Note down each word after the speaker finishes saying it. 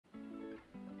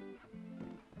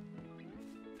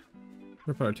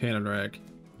We're gonna put our tanning rack.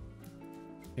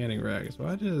 Tanning rag. So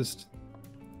I just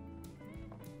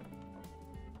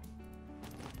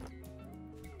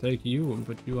take you and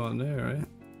put you on there, right?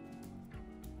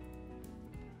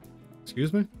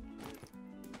 Excuse me?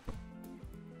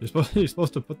 You're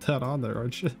supposed to put that on there,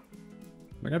 aren't you? Am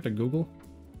I gonna have to Google?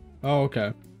 Oh,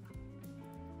 okay.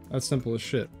 That's simple as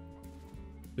shit.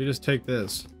 You just take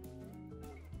this.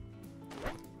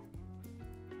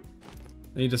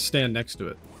 And you just stand next to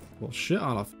it. Well, shit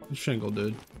on a fucking shingle,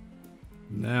 dude.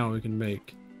 Now we can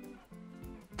make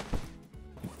a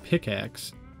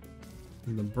pickaxe.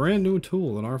 And a brand new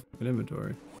tool in our fucking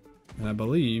inventory. And I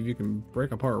believe you can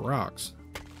break apart rocks.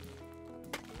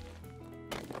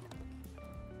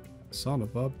 Son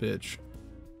of a bitch.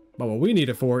 But what we need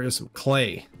it for is some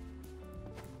clay.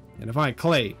 And to find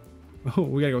clay, oh,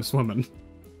 we gotta go swimming.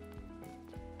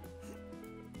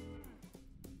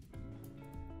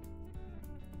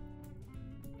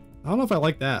 I don't know if I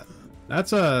like that.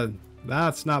 That's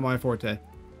not my forte.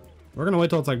 We're gonna wait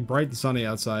till it's like bright and sunny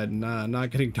outside and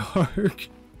not getting dark.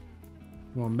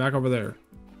 Come on, back over there.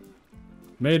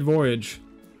 Made voyage.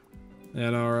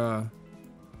 And our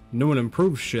new and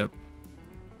improved ship.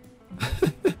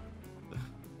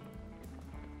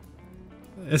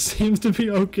 It seems to be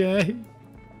okay.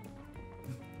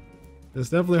 It's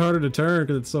definitely harder to turn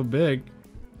because it's so big.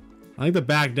 I think the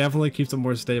back definitely keeps it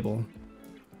more stable.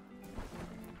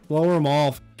 Lower them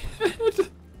all.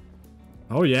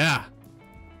 Oh yeah.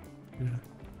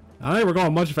 I think we're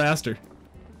going much faster.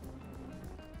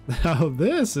 Now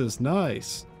this is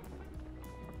nice.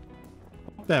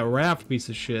 That raft piece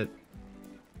of shit.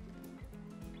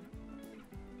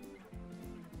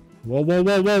 Whoa, whoa,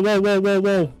 whoa, whoa, whoa, whoa, whoa,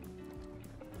 whoa.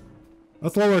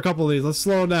 Let's lower a couple of these. Let's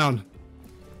slow down.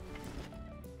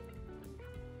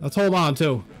 Let's hold on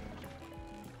too.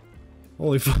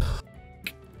 Holy fuck.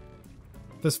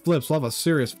 If this flips, we'll have a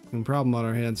serious fucking problem on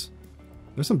our hands.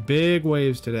 There's some big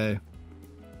waves today.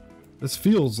 This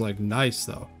feels like nice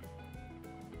though.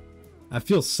 I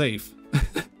feel safe.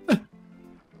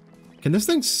 Can this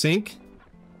thing sink?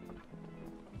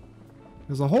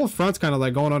 Because the whole front's kind of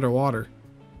like going underwater.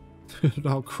 Dude,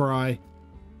 I'll cry.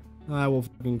 I will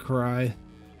fucking cry.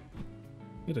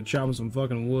 Need to chop some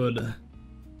fucking wood.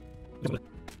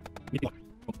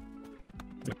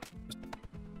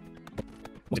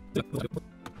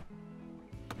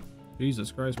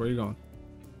 Jesus Christ, where are you going?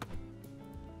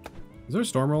 Is there a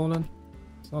storm rolling in?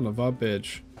 Son of a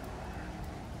bitch.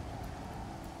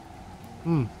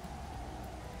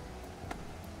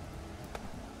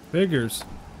 Figures.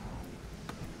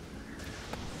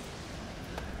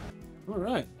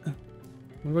 Alright.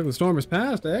 Looks like the storm has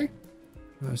passed, eh?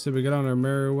 I said we get on our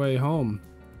merry way home.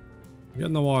 Get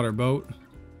in the water, boat.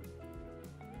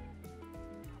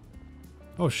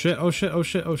 Oh shit, oh shit, oh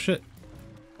shit, oh shit.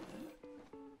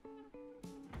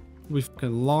 We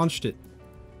fucking launched it.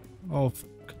 Oh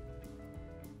fuck.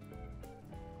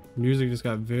 Music just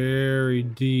got very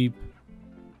deep.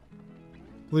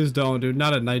 Please don't, dude.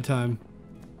 Not at nighttime.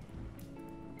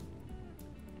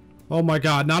 Oh my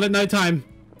god, not at nighttime.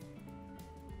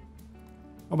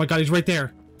 Oh my god, he's right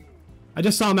there. I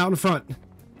just saw him out in front.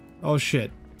 Oh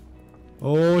shit.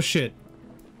 Oh shit.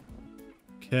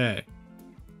 Okay.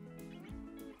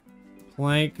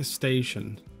 Plank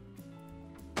station.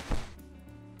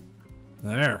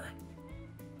 There.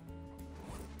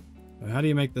 How do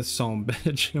you make this song,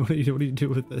 bitch? What do you do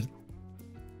with it?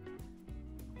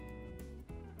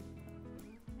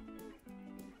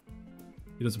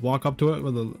 You just walk up to it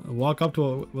with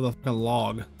a fucking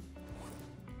log.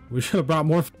 We should have brought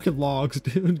more fucking logs,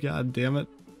 dude. God damn it.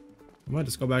 I might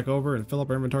just go back over and fill up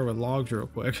our inventory with logs real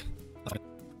quick.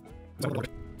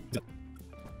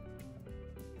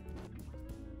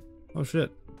 Oh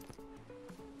shit.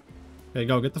 Okay,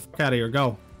 go. Get the fuck out of here.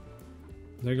 Go.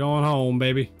 They're going home,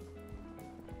 baby.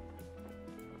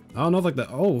 I don't know if like the...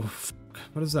 Oh, fuck.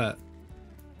 What is that?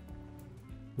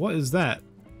 What is that?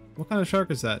 What kind of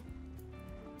shark is that?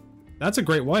 That's a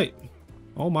great white.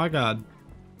 Oh my god.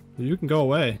 You can go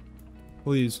away.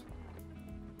 Please.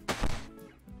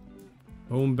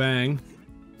 Boom, bang.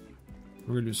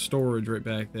 We're gonna do storage right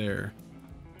back there.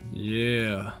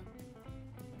 Yeah.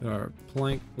 Our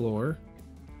plank floor.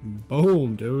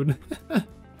 Boom, dude.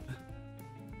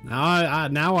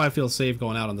 Now I feel safe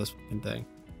going out on this fucking thing.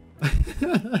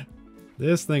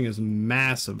 This thing is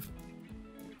massive.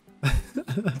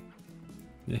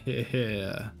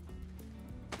 Yeah.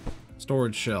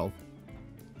 Storage shelf.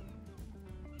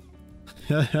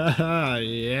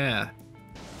 Yeah.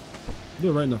 Do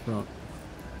it right in the front.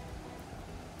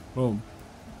 Boom.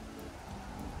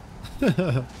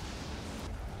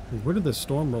 Where did the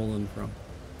storm roll in from?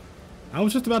 I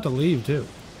was just about to leave too.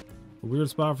 A weird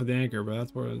spot for the anchor, but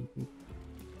that's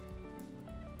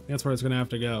where it's gonna have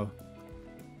to go.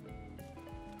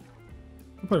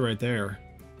 I'll put it right there.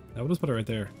 Yeah, we'll just put it right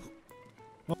there.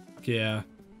 Fuck yeah.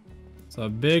 It's a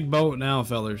big boat now,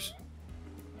 fellers.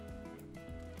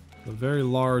 A very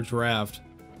large raft.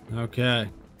 Okay.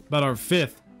 About our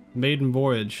 5th maiden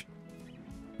voyage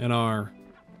in our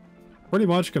pretty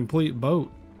much complete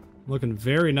boat. Looking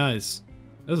very nice.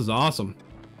 This is awesome.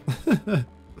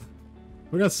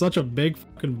 We got such a big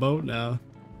fucking boat now.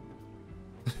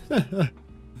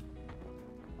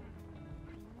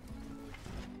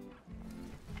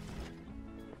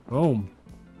 Boom.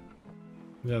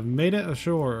 We have made it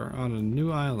ashore on a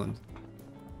new island.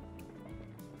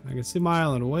 I can see my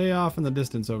island way off in the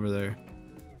distance over there.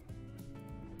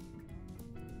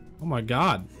 Oh my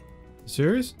god.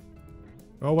 Serious?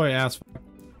 Oh wait, ass.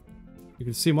 You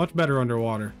can see much better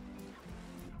underwater.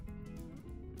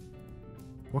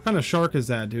 What kind of shark is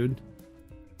that, dude?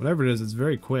 Whatever it is, it's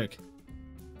very quick.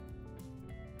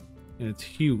 And it's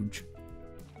huge.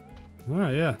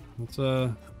 Alright, yeah. Let's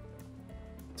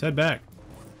head back.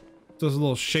 Just a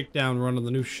little shakedown run on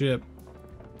the new ship.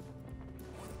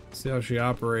 See how she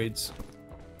operates.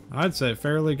 I'd say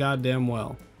fairly goddamn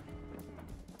well.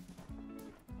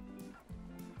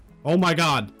 Oh my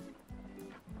god.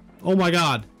 Oh my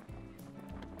god.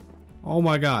 Oh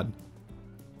my god.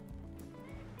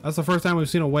 That's the first time we've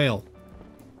seen a whale.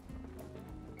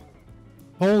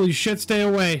 Holy shit, stay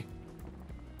away.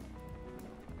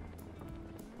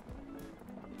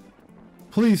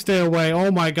 Please stay away.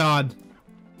 Oh my god.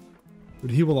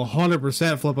 Dude, he will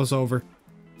 100% flip us over.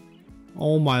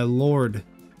 Oh my lord.